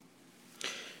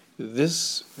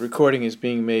This recording is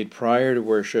being made prior to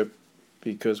worship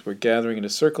because we're gathering in a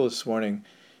circle this morning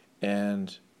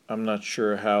and I'm not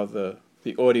sure how the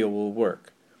audio will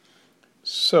work.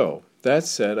 So, that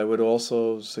said, I would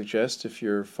also suggest, if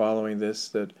you're following this,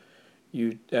 that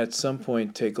you at some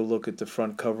point take a look at the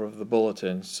front cover of the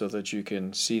bulletin so that you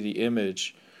can see the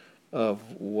image of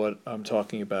what I'm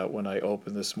talking about when I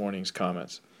open this morning's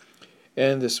comments.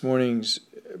 And this morning's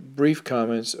brief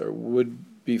comments would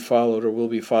be followed or will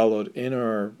be followed in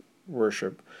our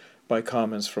worship by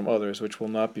comments from others, which will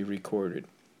not be recorded.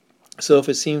 So if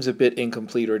it seems a bit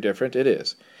incomplete or different, it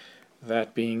is.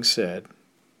 That being said,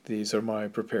 these are my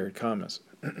prepared comments.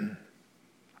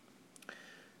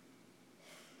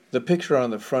 The picture on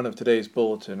the front of today's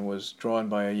bulletin was drawn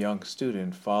by a young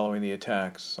student following the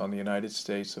attacks on the United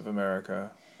States of America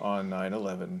on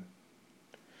 9/11.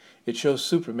 It shows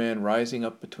Superman rising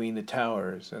up between the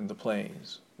towers and the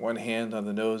planes, one hand on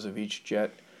the nose of each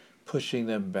jet, pushing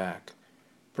them back,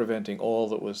 preventing all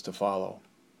that was to follow.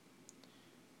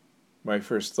 My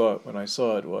first thought when I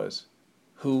saw it was,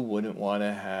 who wouldn't want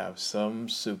to have some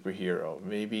superhero,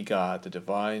 maybe God, the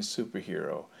divine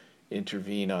superhero,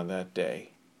 intervene on that day?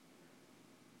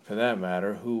 For that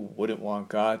matter, who wouldn't want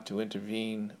God to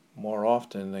intervene more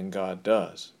often than God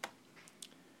does?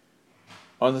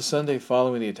 On the Sunday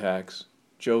following the attacks,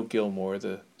 Joe Gilmore,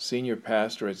 the senior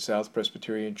pastor at South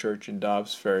Presbyterian Church in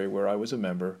Dobbs Ferry, where I was a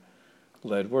member,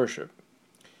 led worship.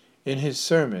 In his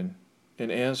sermon, in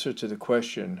answer to the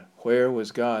question, where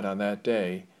was God on that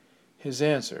day, his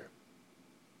answer,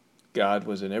 God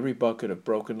was in every bucket of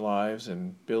broken lives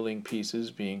and building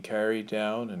pieces being carried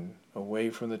down and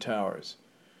away from the towers.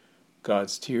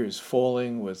 God's tears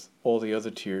falling with all the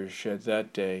other tears shed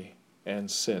that day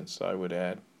and since, I would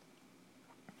add.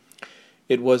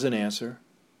 It was an answer,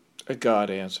 a God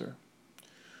answer,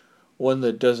 one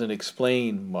that doesn't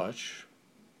explain much,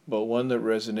 but one that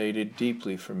resonated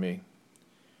deeply for me.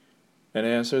 An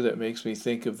answer that makes me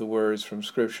think of the words from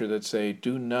Scripture that say,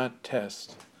 do not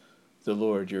test the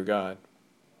Lord your God.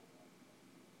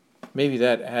 Maybe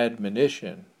that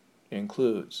admonition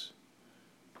includes,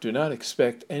 do not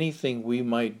expect anything we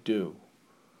might do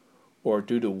or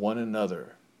do to one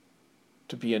another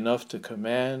to be enough to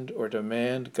command or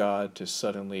demand God to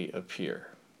suddenly appear.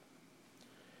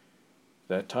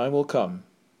 That time will come,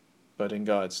 but in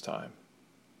God's time.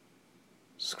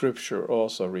 Scripture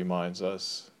also reminds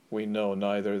us we know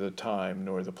neither the time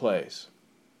nor the place.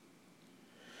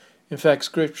 In fact,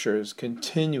 Scriptures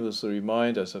continuously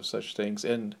remind us of such things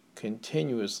and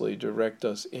continuously direct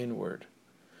us inward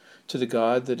to the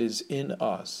God that is in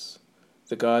us,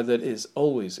 the God that is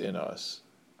always in us,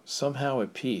 somehow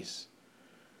at peace,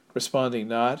 responding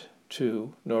not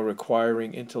to nor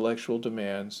requiring intellectual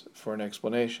demands for an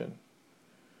explanation,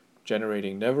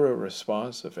 generating never a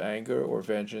response of anger or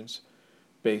vengeance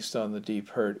based on the deep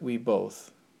hurt we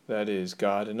both, that is,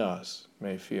 God and us,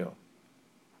 may feel.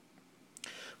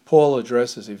 Paul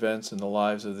addresses events in the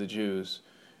lives of the Jews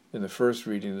in the first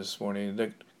reading this morning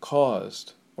that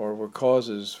caused or were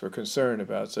causes for concern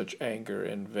about such anger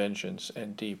and vengeance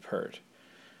and deep hurt.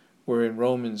 We're in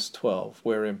Romans 12,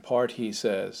 where in part he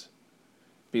says,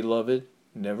 Beloved,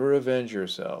 never avenge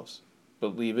yourselves,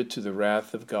 but leave it to the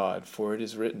wrath of God, for it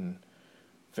is written,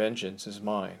 Vengeance is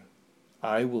mine,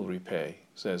 I will repay,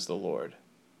 says the Lord.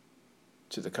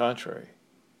 To the contrary,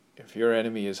 if your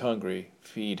enemy is hungry,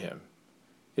 feed him.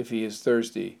 If he is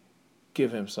thirsty,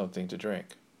 give him something to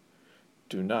drink.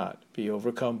 Do not be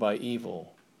overcome by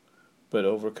evil, but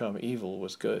overcome evil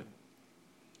with good.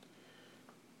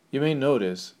 You may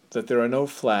notice that there are no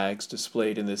flags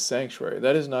displayed in this sanctuary.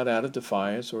 That is not out of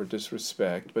defiance or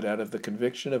disrespect, but out of the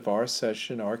conviction of our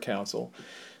session, our council,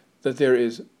 that there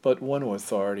is but one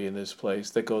authority in this place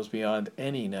that goes beyond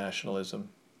any nationalism.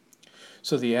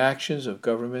 So the actions of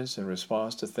governments in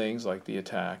response to things like the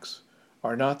attacks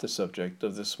are not the subject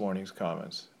of this morning's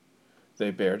comments.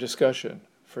 They bear discussion,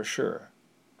 for sure,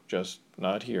 just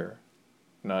not here,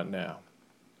 not now.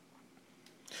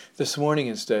 This morning,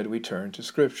 instead, we turn to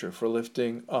Scripture for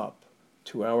lifting up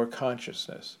to our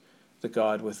consciousness the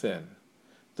God within,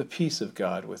 the peace of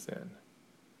God within,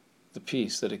 the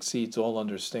peace that exceeds all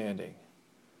understanding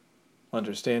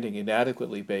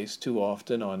inadequately based too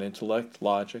often on intellect,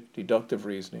 logic, deductive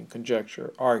reasoning,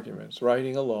 conjecture, arguments,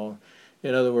 writing alone,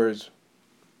 in other words,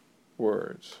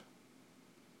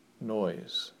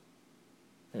 noise,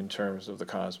 in terms of the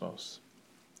cosmos.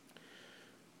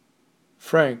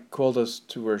 Frank called us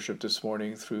to worship this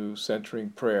morning through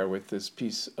centering prayer with this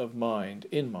peace of mind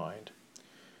in mind.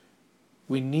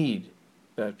 We need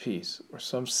that peace, or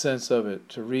some sense of it,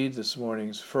 to read this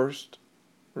morning's first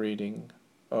reading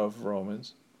of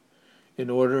Romans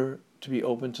in order to be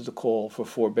open to the call for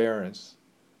forbearance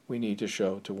we need to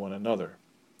show to one another.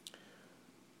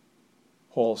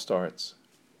 Paul starts,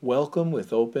 "Welcome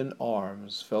with open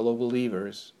arms, fellow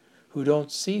believers who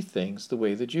don't see things the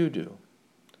way that you do."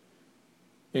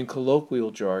 In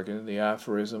colloquial jargon, the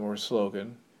aphorism or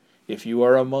slogan, "If you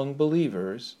are among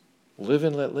believers, live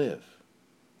and let live."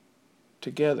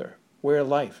 Together, wear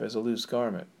life as a loose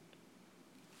garment.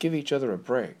 Give each other a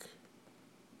break.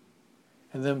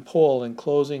 And then Paul, in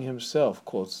closing himself,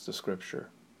 quotes the scripture.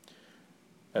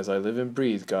 "As I live and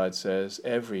breathe," God says,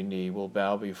 "every knee will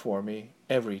bow before me,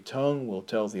 every tongue will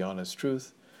tell the honest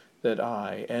truth, that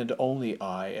I, and only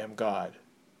I, am God."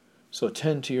 So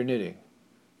tend to your knitting.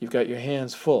 You've got your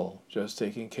hands full just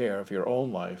taking care of your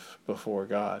own life before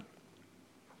God.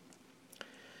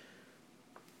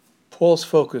 Paul's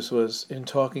focus was in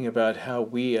talking about how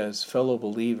we as fellow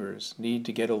believers need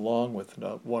to get along with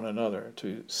one another,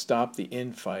 to stop the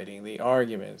infighting, the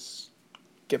arguments,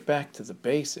 get back to the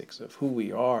basics of who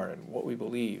we are and what we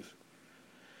believe.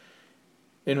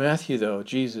 In Matthew, though,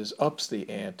 Jesus ups the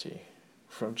ante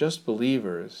from just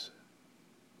believers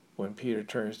when Peter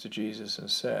turns to Jesus and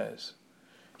says,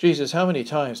 "Jesus, how many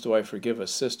times do I forgive a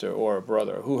sister or a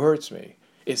brother who hurts me?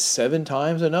 Is 7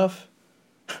 times enough?"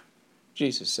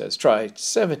 Jesus says, "Try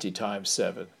 70 times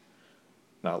 7.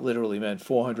 Not literally meant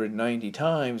 490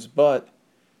 times, but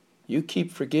you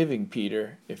keep forgiving,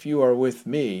 Peter. If you are with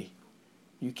me,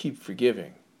 you keep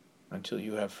forgiving until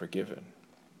you have forgiven."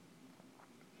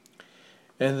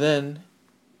 And then,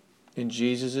 in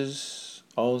Jesus'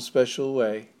 own special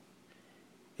way,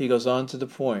 he goes on to the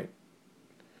point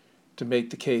to make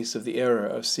the case of the error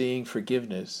of seeing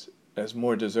forgiveness as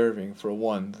more deserving for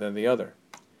one than the other.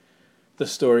 The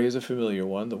story is a familiar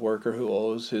one. The worker who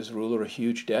owes his ruler a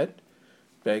huge debt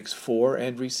begs for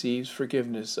and receives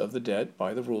forgiveness of the debt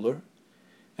by the ruler,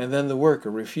 and then the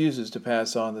worker refuses to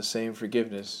pass on the same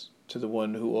forgiveness to the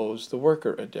one who owes the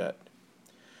worker a debt.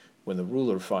 When the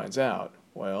ruler finds out,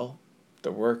 well,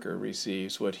 the worker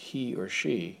receives what he or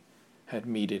she had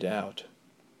meted out.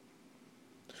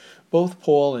 Both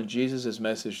Paul and Jesus'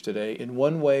 message today, in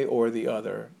one way or the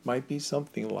other, might be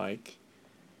something like,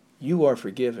 you are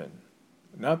forgiven,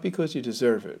 not because you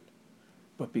deserve it,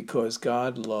 but because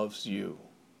God loves you.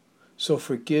 So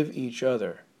forgive each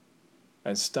other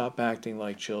and stop acting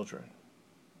like children.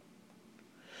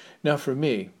 Now for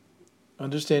me,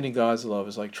 understanding God's love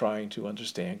is like trying to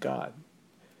understand God.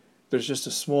 There's just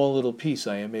a small little piece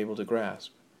I am able to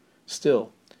grasp.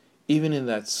 Still, even in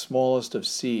that smallest of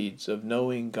seeds of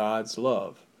knowing God's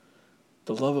love,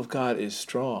 the love of God is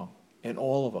strong in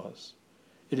all of us.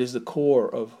 It is the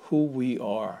core of who we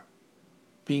are,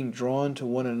 being drawn to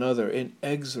one another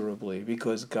inexorably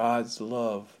because God's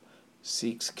love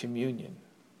seeks communion.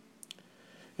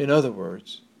 In other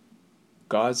words,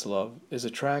 God's love is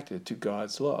attracted to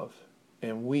God's love,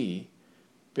 and we,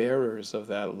 bearers of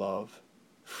that love,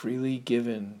 freely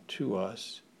given to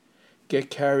us, get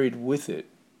carried with it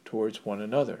towards one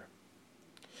another.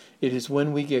 It is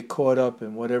when we get caught up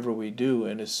in whatever we do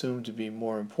and assume to be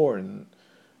more important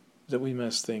that we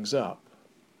mess things up.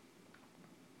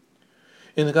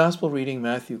 In the Gospel reading,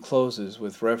 Matthew closes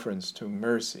with reference to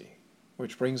mercy,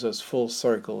 which brings us full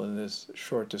circle in this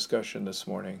short discussion this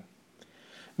morning.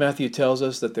 Matthew tells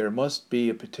us that there must be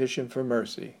a petition for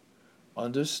mercy,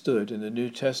 understood in the New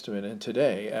Testament and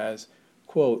today as,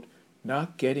 quote,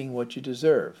 not getting what you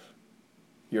deserve,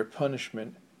 your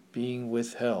punishment being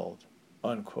withheld,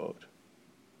 unquote.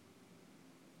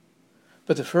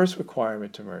 But the first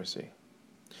requirement to mercy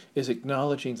is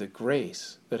acknowledging the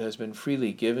grace that has been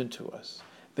freely given to us.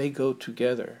 They go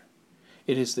together.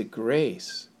 It is the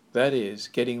grace, that is,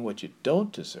 getting what you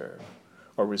don't deserve,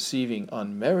 or receiving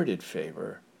unmerited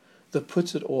favor, that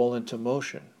puts it all into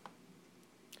motion.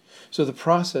 So the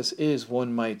process is,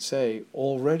 one might say,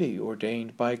 already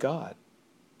ordained by God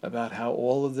about how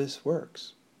all of this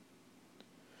works.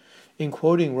 In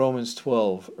quoting Romans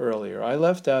 12 earlier, I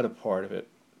left out a part of it.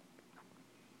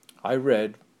 I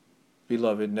read,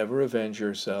 "Beloved, never avenge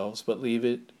yourselves, but leave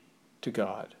it to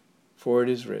God. For it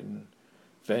is written,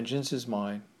 vengeance is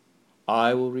mine,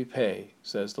 I will repay,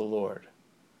 says the Lord.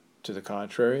 To the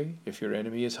contrary, if your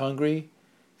enemy is hungry,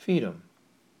 feed him.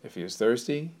 If he is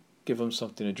thirsty, give him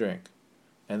something to drink."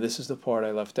 And this is the part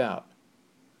I left out.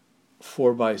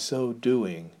 "For by so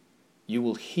doing, you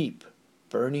will heap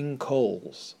burning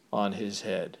coals on his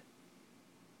head."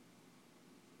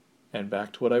 And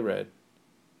back to what I read.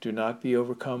 "Do not be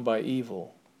overcome by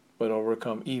evil, but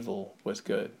overcome evil with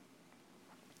good."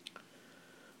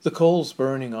 The coals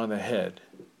burning on the head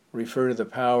refer to the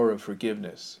power of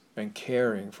forgiveness and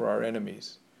caring for our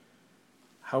enemies.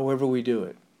 However we do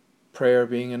it, prayer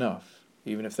being enough,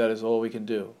 even if that is all we can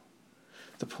do.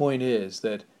 The point is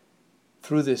that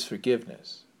through this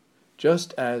forgiveness,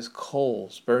 just as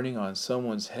coals burning on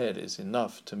someone's head is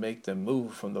enough to make them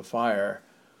move from the fire,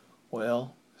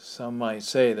 well, some might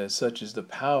say that such is the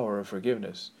power of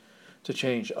forgiveness to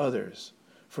change others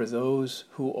for those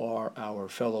who are our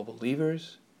fellow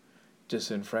believers,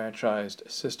 disenfranchised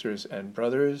sisters and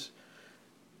brothers,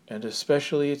 and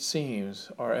especially, it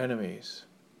seems, our enemies,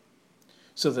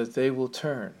 so that they will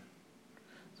turn,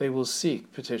 they will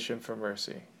seek petition for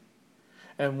mercy,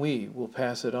 and we will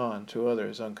pass it on to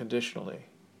others unconditionally.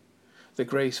 The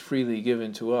grace freely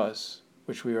given to us,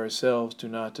 which we ourselves do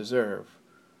not deserve,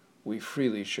 we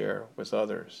freely share with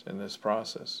others in this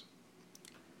process,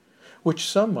 which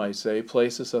some might say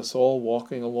places us all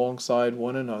walking alongside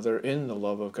one another in the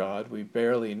love of God we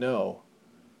barely know,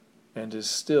 and is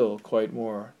still quite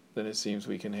more than it seems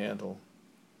we can handle.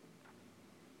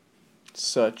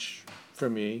 Such, for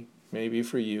me, maybe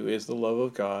for you, is the love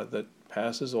of God that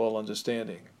passes all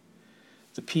understanding,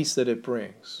 the peace that it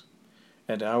brings,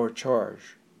 and our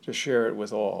charge to share it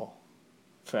with all,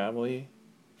 family,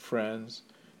 friends,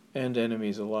 and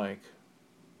enemies alike.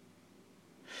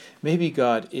 Maybe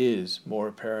God is more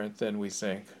apparent than we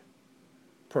think.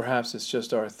 Perhaps it's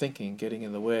just our thinking getting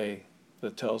in the way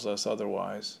that tells us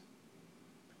otherwise.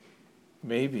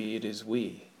 Maybe it is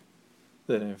we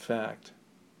that, in fact,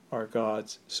 are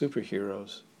God's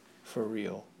superheroes for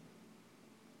real.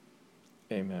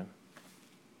 Amen.